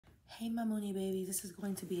Hey, my Moony baby, this is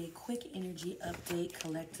going to be a quick energy update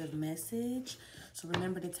collective message. So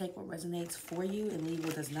remember to take what resonates for you and leave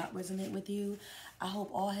what does not resonate with you. I hope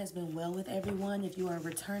all has been well with everyone. If you are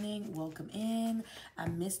returning, welcome in. I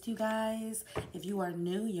missed you guys. If you are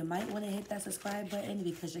new, you might want to hit that subscribe button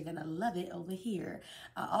because you're going to love it over here.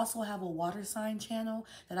 I also have a water sign channel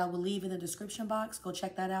that I will leave in the description box. Go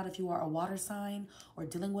check that out if you are a water sign or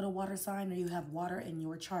dealing with a water sign or you have water in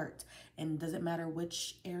your chart. And it doesn't matter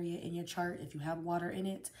which area in your chart, if you have water in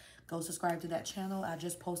it, go subscribe to that channel. I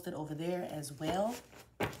just posted over there as well.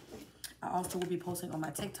 I also will be posting on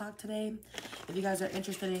my TikTok today. If you guys are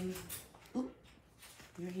interested in, ooh,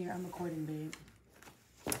 you're here, I'm recording, babe.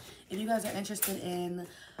 If you guys are interested in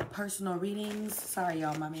personal readings, sorry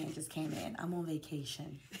y'all, my man just came in. I'm on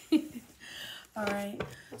vacation. All right,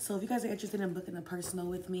 so if you guys are interested in booking a personal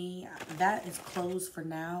with me, that is closed for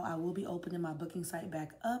now. I will be opening my booking site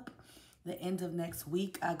back up the end of next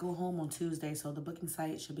week. I go home on Tuesday, so the booking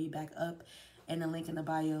site should be back up and the link in the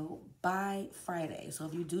bio by Friday. So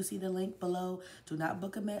if you do see the link below, do not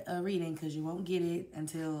book a reading because you won't get it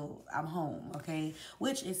until I'm home, okay?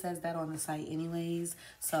 Which it says that on the site anyways.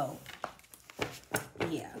 So,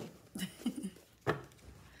 yeah.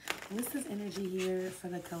 What's this energy here for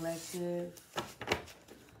the collective?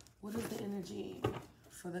 What is the energy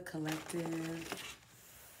for the collective?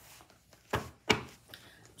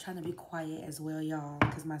 Trying to be quiet as well, y'all,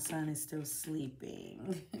 because my son is still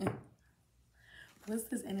sleeping. What's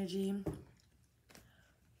this energy?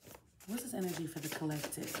 What's this energy for the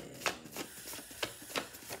collective?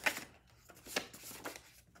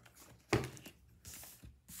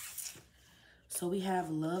 So we have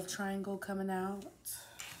love triangle coming out.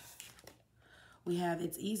 We have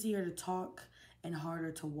it's easier to talk and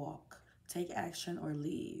harder to walk. Take action or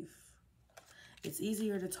leave. It's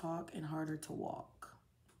easier to talk and harder to walk.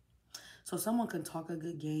 So someone can talk a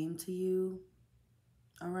good game to you,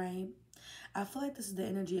 all right? I feel like this is the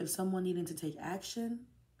energy of someone needing to take action,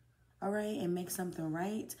 all right, and make something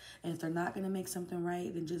right. And if they're not going to make something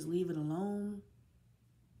right, then just leave it alone,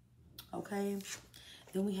 okay?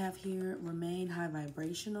 Then we have here, remain high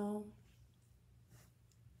vibrational.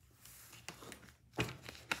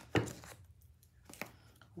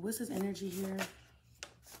 What's this energy here?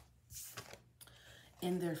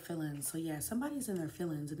 In their feelings. So yeah, somebody's in their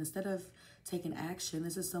feelings, and instead of taking action,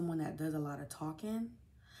 this is someone that does a lot of talking.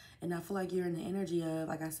 And I feel like you're in the energy of,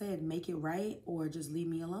 like I said, make it right or just leave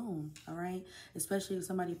me alone, all right? Especially if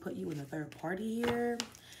somebody put you in a third party here.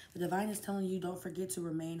 The divine is telling you don't forget to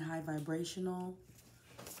remain high vibrational.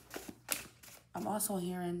 I'm also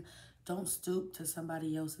hearing don't stoop to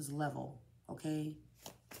somebody else's level, okay?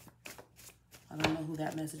 I don't know who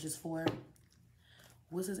that message is for.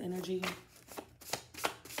 What's this energy?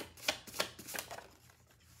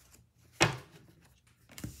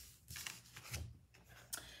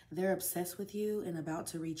 They're obsessed with you and about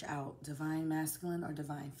to reach out. Divine masculine or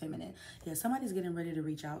divine feminine. Yeah, somebody's getting ready to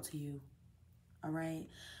reach out to you. All right?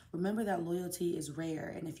 Remember that loyalty is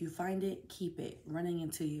rare. And if you find it, keep it. Running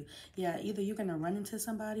into you. Yeah, either you're going to run into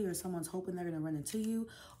somebody or someone's hoping they're going to run into you.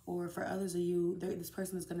 Or for others of you, this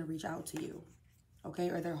person is going to reach out to you. Okay?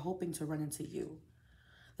 Or they're hoping to run into you.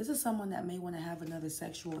 This is someone that may want to have another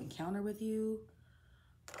sexual encounter with you.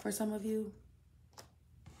 For some of you.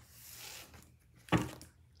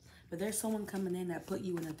 But there's someone coming in that put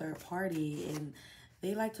you in a third party and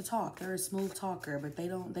they like to talk. They're a smooth talker, but they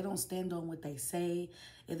don't stand on what they say.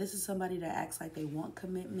 If this is somebody that acts like they want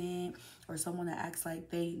commitment or someone that acts like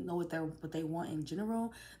they know what they want in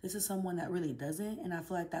general, this is someone that really doesn't. And I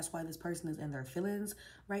feel like that's why this person is in their feelings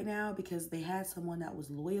right now, because they had someone that was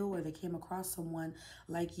loyal or they came across someone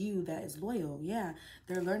like you that is loyal. Yeah,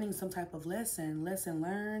 they're learning some type of lesson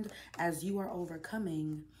learned as you are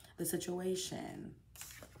overcoming the situation.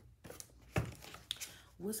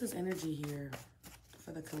 What's this energy here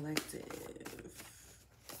for the collective?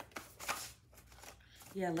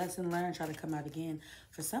 Yeah, lesson learned, try to come out again.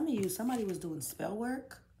 For some of you, somebody was doing spell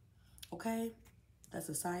work, okay? That's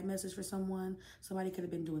a side message for someone. Somebody could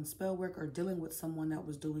have been doing spell work or dealing with someone that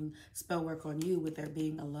was doing spell work on you with there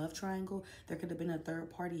being a love triangle. There could have been a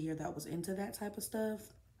third party here that was into that type of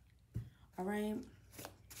stuff, all right?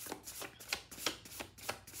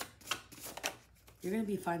 You're going to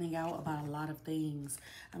be finding out about a lot of things.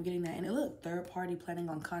 I'm getting that. And look, third party planning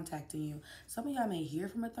on contacting you. Some of y'all may hear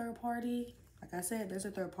from a third party. Like I said, there's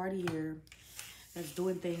a third party here that's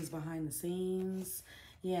doing things behind the scenes.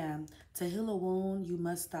 Yeah. To heal a wound, you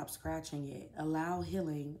must stop scratching it. Allow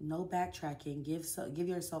healing. No backtracking. Give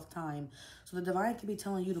yourself time. So the divine could be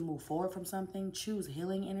telling you to move forward from something. Choose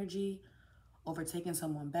healing energy over taking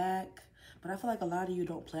someone back. But I feel like a lot of you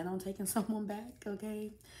don't plan on taking someone back,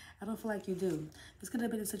 okay? I don't feel like you do. This could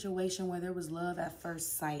have been a situation where there was love at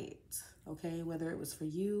first sight, okay? Whether it was for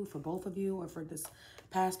you, for both of you, or for this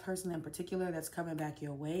past person in particular that's coming back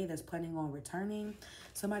your way, that's planning on returning.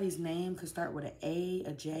 Somebody's name could start with an A,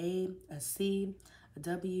 a J, a C, a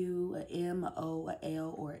W, a M, a O, a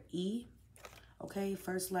L, or an E, okay?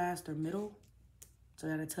 First, last, or middle. So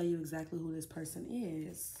that'll tell you exactly who this person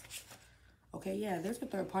is. Okay, yeah, there's a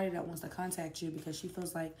third party that wants to contact you because she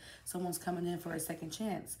feels like someone's coming in for a second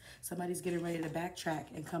chance. Somebody's getting ready to backtrack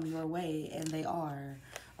and come your way, and they are,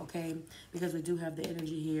 okay? Because we do have the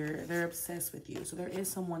energy here. They're obsessed with you. So there is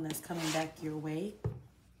someone that's coming back your way.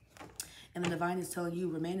 And the divine is telling you,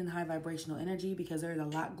 remain in high vibrational energy because there's a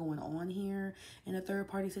lot going on here in a third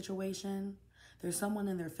party situation. There's someone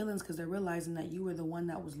in their feelings because they're realizing that you were the one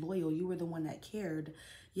that was loyal. You were the one that cared.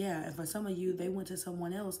 Yeah, and for some of you, they went to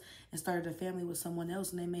someone else and started a family with someone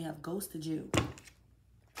else, and they may have ghosted you.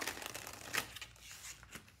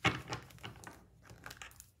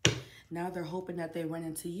 Now they're hoping that they run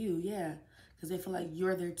into you, yeah, because they feel like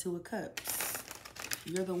you're their Two of Cups.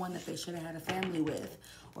 You're the one that they should have had a family with,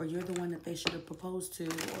 or you're the one that they should have proposed to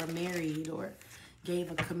or married or gave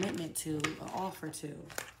a commitment to, an offer to.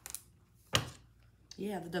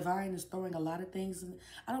 Yeah, the divine is throwing a lot of things.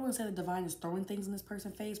 I don't want to say the divine is throwing things in this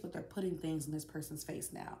person's face, but they're putting things in this person's face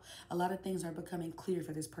now. A lot of things are becoming clear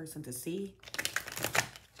for this person to see.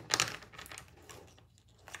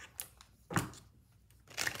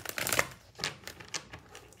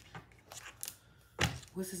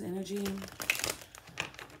 What's his energy?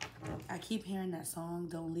 I keep hearing that song,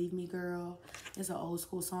 Don't Leave Me, Girl. It's an old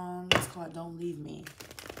school song. It's called Don't Leave Me.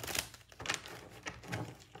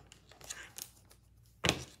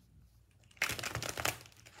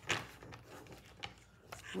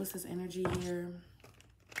 What's his energy here?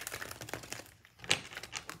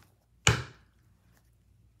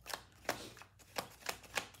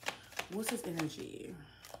 What's his energy?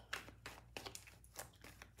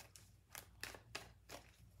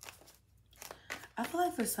 I feel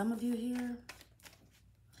like for some of you here,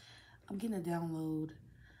 I'm getting a download.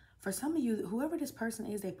 For some of you, whoever this person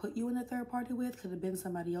is they put you in a third party with could have been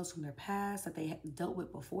somebody else from their past that they dealt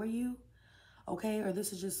with before you. Okay, or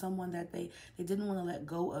this is just someone that they didn't want to let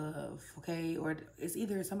go of, okay? Or it's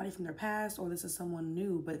either somebody from their past or this is someone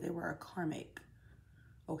new, but they were a karmic,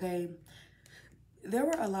 okay? There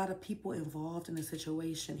were a lot of people involved in the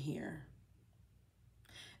situation here.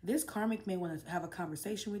 This karmic may want to have a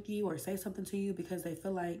conversation with you or say something to you because they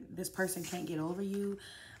feel like this person can't get over you.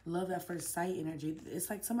 Love at first sight energy.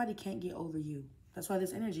 It's like somebody can't get over you. That's why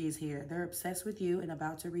this energy is here. They're obsessed with you and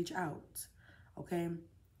about to reach out, okay?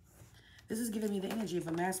 This is giving me the energy of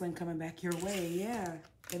a masculine coming back your way. Yeah.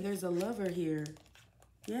 And there's a lover here.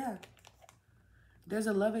 Yeah. There's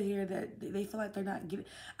a lover here that they feel like they're not getting.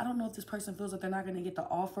 I don't know if this person feels like they're not going to get the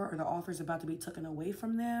offer or the offer is about to be taken away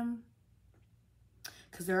from them.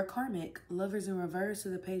 Because they're a karmic. Lovers in reverse to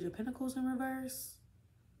the Page of Pentacles in reverse.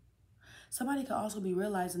 Somebody could also be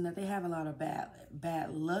realizing that they have a lot of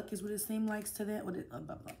bad luck is what it seems like to them.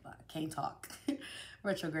 Can't talk.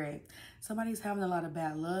 Retrograde. Somebody's having a lot of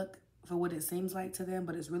bad luck for what it seems like to them,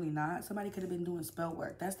 but it's really not. Somebody could have been doing spell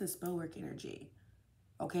work. That's the spell work energy.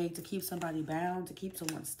 Okay, to keep somebody bound, to keep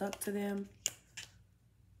someone stuck to them.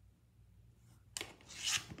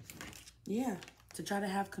 Yeah, to try to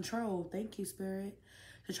have control. Thank you, Spirit.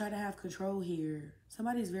 To try to have control here.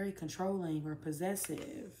 Somebody's very controlling or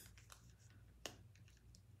possessive.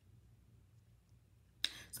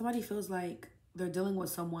 Somebody feels like they're dealing with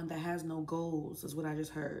someone that has no goals, is what I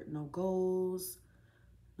just heard. No goals.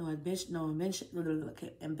 No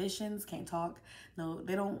ambitions, can't talk. No,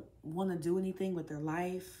 they don't want to do anything with their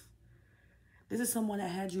life. This is someone that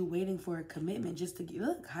had you waiting for a commitment just to give.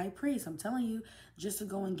 Look, High Priest, I'm telling you, just to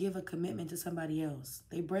go and give a commitment to somebody else.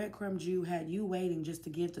 They breadcrumbed you, had you waiting just to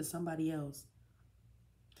give to somebody else.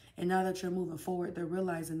 And now that you're moving forward, they're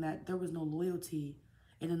realizing that there was no loyalty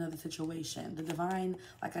in another situation. The divine,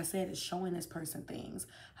 like I said, is showing this person things.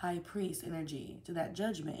 High Priest energy to that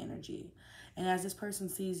judgment energy. And as this person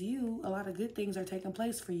sees you, a lot of good things are taking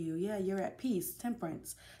place for you. Yeah, you're at peace.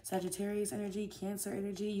 Temperance, Sagittarius energy, Cancer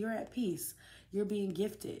energy, you're at peace. You're being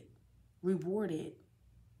gifted, rewarded,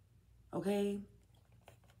 okay?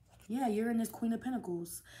 Yeah, you're in this Queen of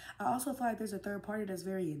Pentacles. I also feel like there's a third party that's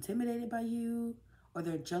very intimidated by you or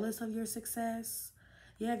they're jealous of your success.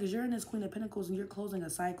 Yeah, because you're in this Queen of Pentacles and you're closing a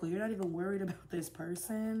cycle. You're not even worried about this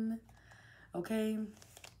person, okay?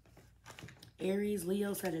 Aries,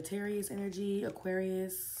 Leo, Sagittarius energy,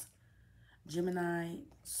 Aquarius, Gemini,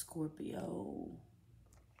 Scorpio,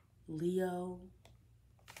 Leo,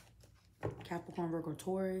 Capricorn, Virgo,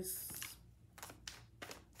 Taurus.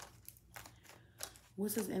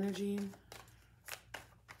 What's this energy?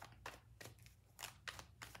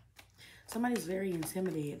 Somebody's very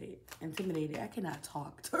intimidated. I cannot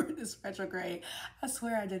talk during this retrograde. I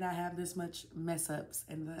swear I did not have this much mess ups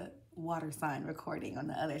in the water sign recording on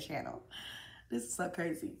the other channel. This is so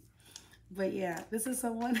crazy. But yeah, this is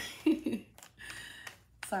someone.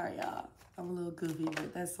 Sorry, y'all. I'm a little goofy,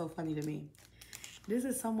 but that's so funny to me. This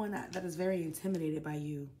is someone that is very intimidated by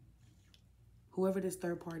you. Whoever this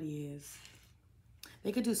third party is.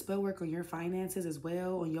 They could do spell work on your finances as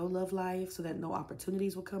well, on your love life, so that no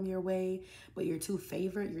opportunities will come your way. But you're too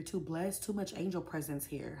favored, you're too blessed, too much angel presence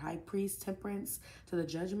here. High priest, temperance to the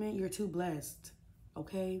judgment, you're too blessed,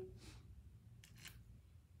 okay?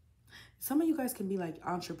 Some of you guys can be like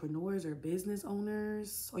entrepreneurs or business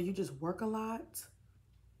owners, or you just work a lot,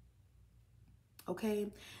 okay?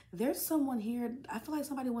 There's someone here, I feel like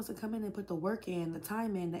somebody wants to come in and put the work in, the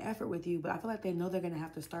time in, the effort with you, but I feel like they know they're going to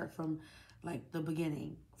have to start from like the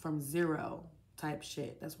beginning, from zero type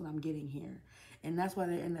shit. That's what I'm getting here. And that's why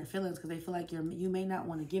they're in their feelings, because they feel like you may not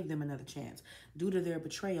want to give them another chance due to their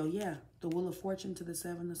betrayal. Yeah, the Wheel of Fortune to the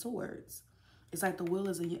Seven of Swords. It's like the wheel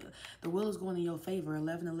is going in your favor.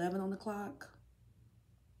 11:11 on the clock.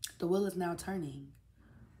 The wheel is now turning,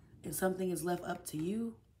 and something is left up to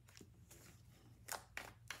you.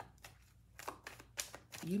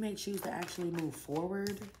 You may choose to actually move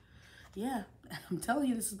forward. Yeah, I'm telling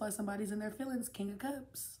you, this is why somebody's in their feelings. King of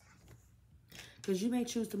Cups. Because you may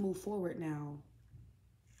choose to move forward now.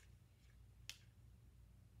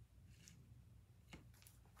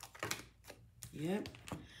 Yep.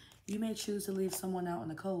 You may choose to leave someone out in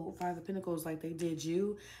the cold. Five of Pentacles, like they did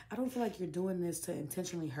you. I don't feel like you're doing this to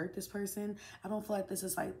intentionally hurt this person. I don't feel like this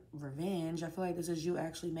is like revenge. I feel like this is you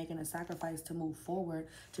actually making a sacrifice to move forward,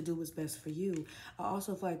 to do what's best for you. I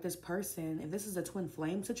also feel like this person, if this is a twin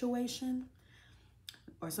flame situation,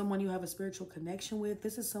 or someone you have a spiritual connection with,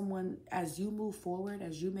 this is someone, as you move forward,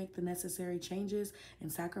 as you make the necessary changes and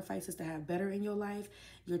sacrifices to have better in your life,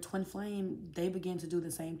 your twin flame, they begin to do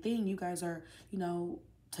the same thing. You guys are, you know,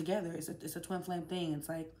 together. It's a twin flame thing. It's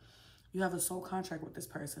like you have a soul contract with this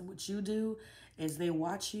person. What you do is they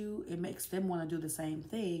watch you. It makes them want to do the same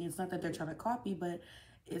thing. It's not that they're trying to copy, but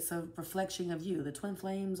it's a reflection of you. The twin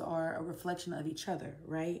flames are a reflection of each other,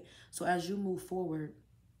 right? So as you move forward,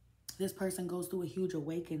 this person goes through a huge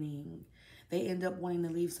awakening. They end up wanting to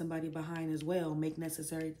leave somebody behind as well, make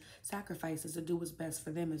necessary sacrifices to do what's best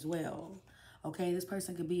for them as well. Okay, this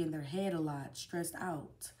person could be in their head a lot, stressed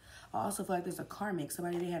out. I also feel like there's a karmic,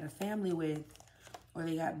 somebody they had a family with, or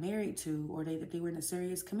they got married to, or that they were in a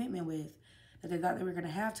serious commitment with, that they thought they were going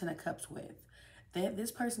to have 10 of cups with.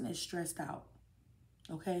 This person is stressed out,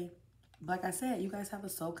 okay? Like I said, you guys have a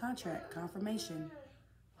soul contract, confirmation,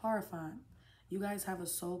 horrifying. You guys have a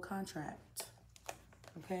soul contract,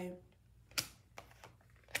 okay?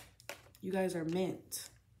 You guys are meant.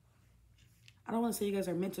 I don't want to say you guys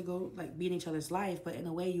are meant to go, like, be in each other's life, but in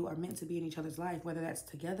a way you are meant to be in each other's life, whether that's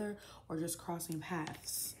together or just crossing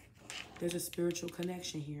paths. There's a spiritual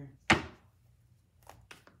connection here.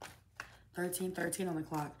 13:13 on the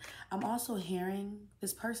clock. I'm also hearing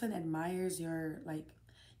this person admires your, like,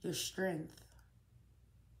 your strength,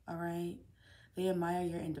 all right? They admire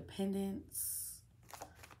your independence.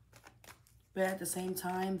 But at the same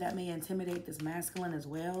time, that may intimidate this masculine as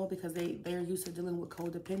well, because they're used to dealing with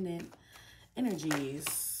codependent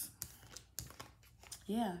energies.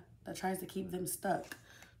 Yeah, that tries to keep them stuck.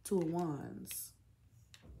 Two of Wands.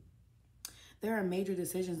 There are major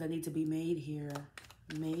decisions that need to be made here.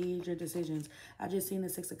 Major decisions. I just seen the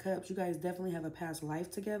Six of Cups. You guys definitely have a past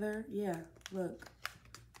life together. Yeah, look.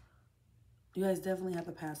 You guys definitely have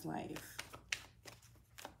a past life.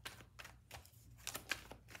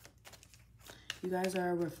 You guys are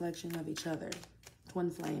a reflection of each other. Twin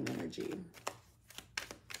flame energy.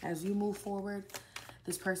 As you move forward,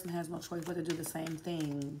 this person has no choice but to do the same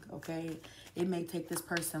thing, okay? It may take this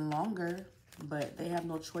person longer, but they have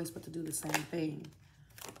no choice but to do the same thing.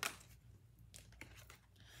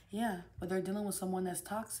 Yeah, but they're dealing with someone that's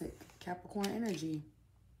toxic. Capricorn energy.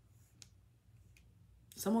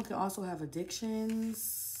 Someone can also have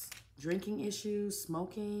addictions, drinking issues,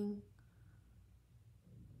 smoking.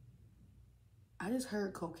 I just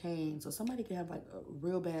heard cocaine. So somebody could have like a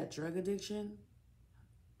real bad drug addiction.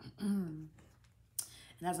 And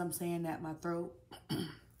as I'm saying that, my throat, I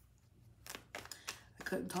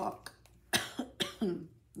couldn't talk.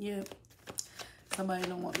 Yep. Somebody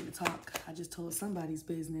don't want me to talk. I just told somebody's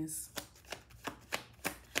business.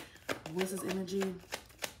 What's this energy?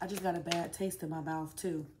 I just got a bad taste in my mouth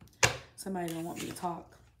too. Somebody don't want me to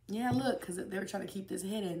talk. Yeah, look, because they were trying to keep this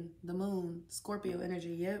hidden. The moon, Scorpio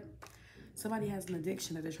energy, yep. Somebody has an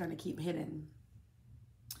addiction that they're trying to keep hidden.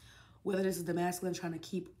 Whether this is the masculine trying to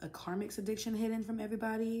keep a karmic addiction hidden from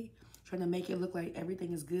everybody, trying to make it look like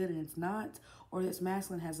everything is good and it's not, or this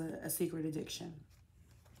masculine has a secret addiction.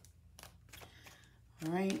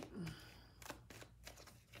 All right.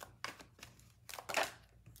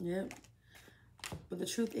 Yep. But the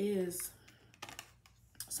truth is,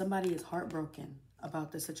 somebody is heartbroken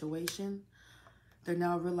about the situation. They're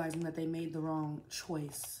now realizing that they made the wrong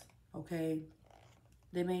choice, okay?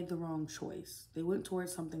 They made the wrong choice. They went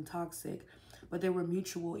towards something toxic, but there were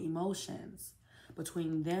mutual emotions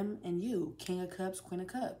between them and you. King of Cups, Queen of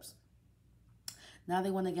Cups. Now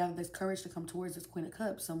they want to gather this courage to come towards this Queen of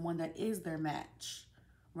Cups, someone that is their match,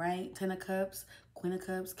 right? 10 of Cups, Queen of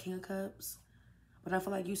Cups, King of Cups. But I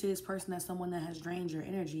feel like you see this person as someone that has drained your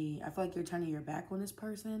energy. I feel like you're turning your back on this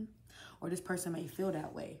person, or this person may feel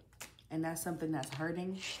that way. And that's something that's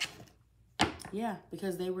hurting. Yeah,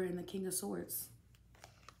 because they were in the King of Swords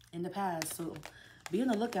in the past. So be on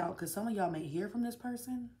the lookout, because some of y'all may hear from this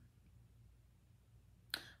person.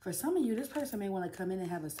 For some of you, this person may want to come in and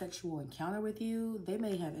have a sexual encounter with you. They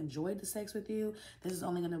may have enjoyed the sex with you. This is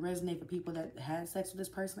only going to resonate for people that had sex with this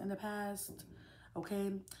person in the past.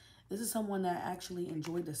 Okay? This is someone that actually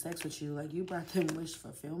enjoyed the sex with you. Like, you brought them wish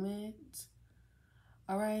fulfillment.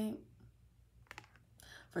 All right?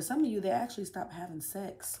 For some of you, they actually stopped having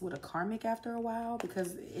sex with a karmic after a while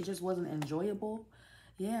because it just wasn't enjoyable.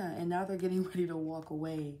 Yeah, and now they're getting ready to walk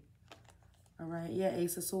away. All right? Yeah,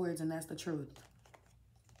 Ace of Swords, and that's the truth.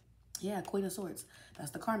 Yeah, Queen of Swords.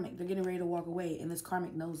 That's the karmic. They're getting ready to walk away, and this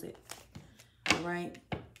karmic knows it. All right?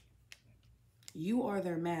 You are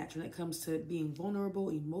their match when it comes to being vulnerable,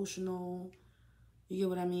 emotional. You get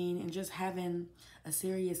what I mean? And just having a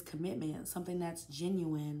serious commitment, something that's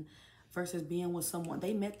genuine versus being with someone.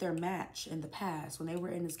 They met their match in the past. When they were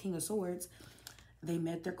in this King of Swords, they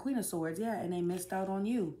met their Queen of Swords. Yeah, and they missed out on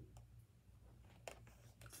you.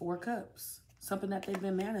 4 Cups. Something that they've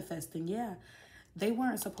been manifesting. Yeah. They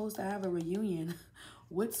weren't supposed to have a reunion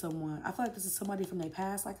with someone. I feel like this is somebody from their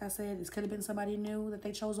past, like I said. This could have been somebody new that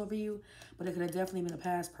they chose over you, but it could have definitely been a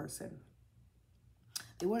past person.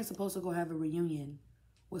 They weren't supposed to go have a reunion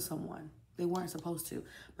with someone. They weren't supposed to.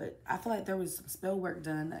 But I feel like there was some spell work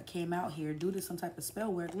done that came out here due to some type of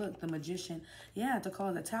spell work. Look, the magician. Yeah, to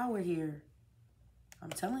cause a tower here. I'm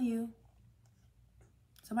telling you.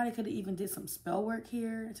 Somebody could have even did some spell work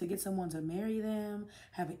here to get someone to marry them,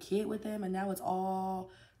 have a kid with them, and now it's all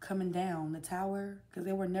coming down. The tower, because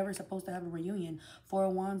they were never supposed to have a reunion. 4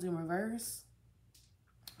 of Wands in reverse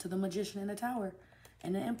to the magician in the tower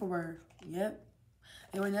and the emperor. Yep.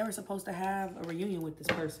 They were never supposed to have a reunion with this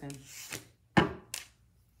person.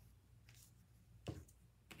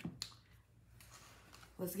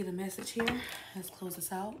 Let's get a message here. Let's close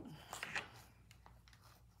this out.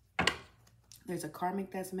 There's a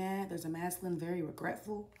karmic that's mad. There's a masculine very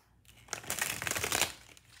regretful.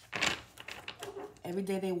 Every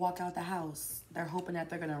day they walk out the house, they're hoping that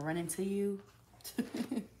they're going to run into you.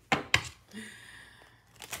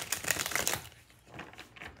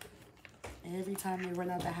 Every time they run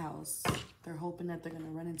out the house, they're hoping that they're going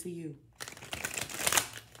to run into you.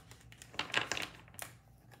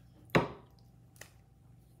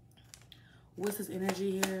 What's this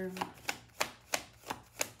energy here?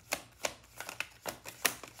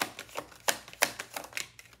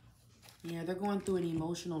 Yeah, they're going through an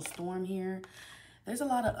emotional storm here. There's a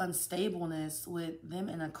lot of unstableness with them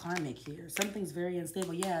and a karmic here. Something's very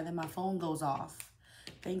unstable. Yeah, then my phone goes off.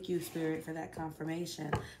 Thank you, Spirit, for that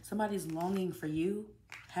confirmation. Somebody's longing for you,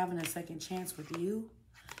 having a second chance with you,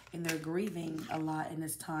 and they're grieving a lot in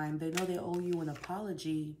this time. They know they owe you an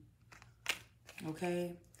apology,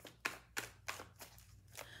 okay?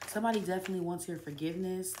 Somebody definitely wants your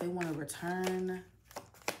forgiveness. They want to return.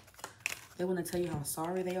 They want to tell you how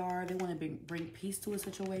sorry they are. They want to bring peace to a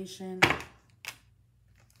situation.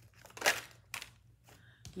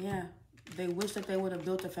 Yeah. They wish that they would have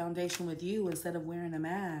built a foundation with you instead of wearing a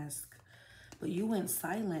mask. But you went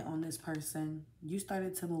silent on this person. You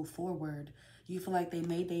started to move forward. You feel like they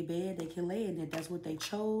made their bed. They can lay in it. That's what they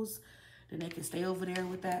chose. Then they can stay over there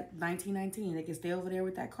with that 1919. They can stay over there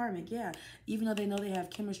with that karmic. Yeah. Even though they know they have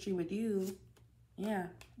chemistry with you. Yeah,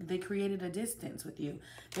 they created a distance with you.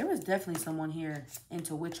 There was definitely someone here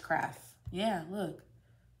into witchcraft. Yeah, look.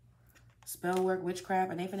 Spell work,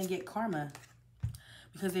 witchcraft, and they finna get karma.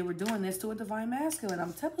 Because they were doing this to a divine masculine.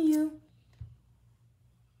 I'm telling you.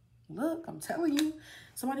 Look, I'm telling you.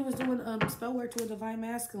 Somebody was doing spell work to a divine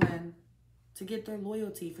masculine to get their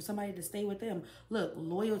loyalty, for somebody to stay with them. Look,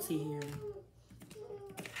 loyalty here.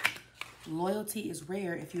 Loyalty is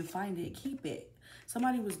rare. If you find it, keep it.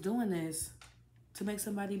 Somebody was doing this to make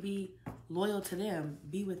somebody be loyal to them,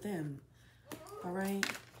 be with them. All right?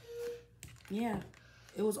 Yeah,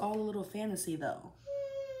 it was all a little fantasy though.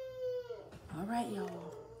 All right,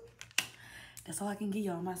 y'all. That's all I can give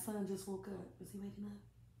y'all. My son just woke up. Is he waking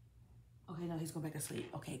up? Okay, no, he's going back to sleep.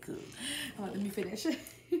 Okay, good. Let me finish.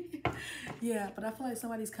 Yeah, but I feel like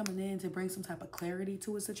somebody's coming in to bring some type of clarity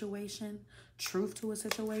to a situation, truth to a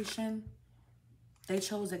situation. They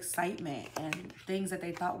chose excitement and things that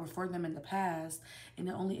they thought were for them in the past, and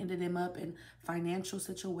it only ended them up in financial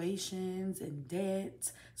situations and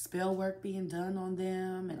debt, spell work being done on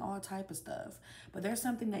them, and all type of stuff. But there's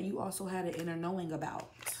something that you also had an inner knowing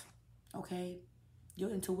about, okay?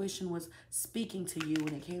 Your intuition was speaking to you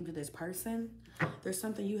when it came to this person. There's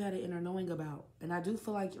something you had an inner knowing about. And I do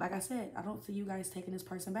feel like I said, I don't see you guys taking this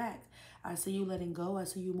person back. I see you letting go. I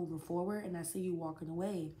see you moving forward, and I see you walking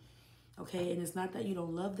away. Okay, and it's not that you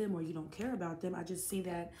don't love them or you don't care about them. I just see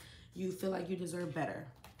that you feel like you deserve better.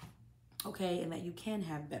 Okay, and that you can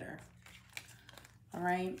have better. All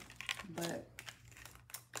right, but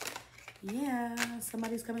yeah,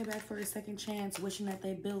 somebody's coming back for a second chance, wishing that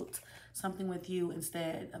they built something with you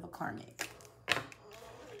instead of a karmic.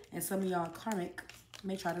 And some of y'all karmic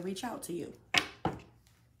may try to reach out to you,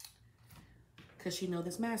 because you know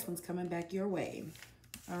this masculine's coming back your way.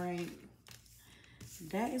 All right.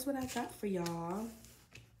 That is what I got for y'all.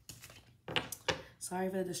 Sorry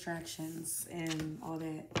for the distractions and all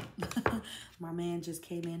that. My man just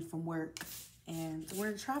came in from work and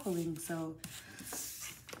we're traveling. So,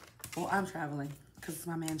 well, I'm traveling because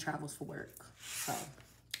my man travels for work. So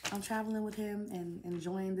I'm traveling with him and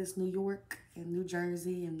enjoying this New York and New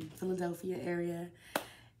Jersey and Philadelphia area.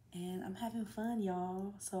 And I'm having fun,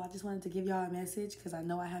 y'all. So I just wanted to give y'all a message because I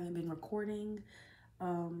know I haven't been recording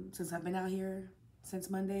since I've been out here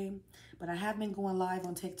since Monday, but I have been going live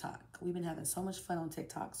on TikTok. We've been having so much fun on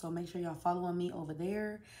TikTok, so make sure y'all following me over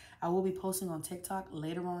there. I will be posting on TikTok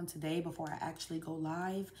later on today before I actually go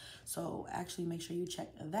live, so actually make sure you check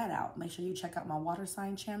that out. Make sure you check out my water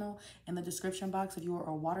sign channel in the description box if you are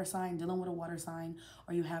a water sign, dealing with a water sign,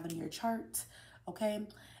 or you have it in your chart, okay?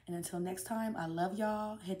 And until next time, I love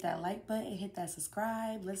y'all. Hit that like button, hit that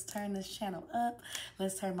subscribe. Let's turn this channel up.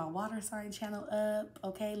 Let's turn my water sign channel up,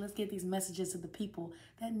 okay? Let's get these messages to the people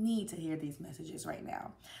that need to hear these messages right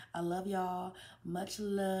now. I love y'all. Much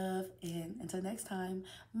love. And until next time,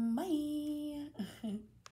 bye.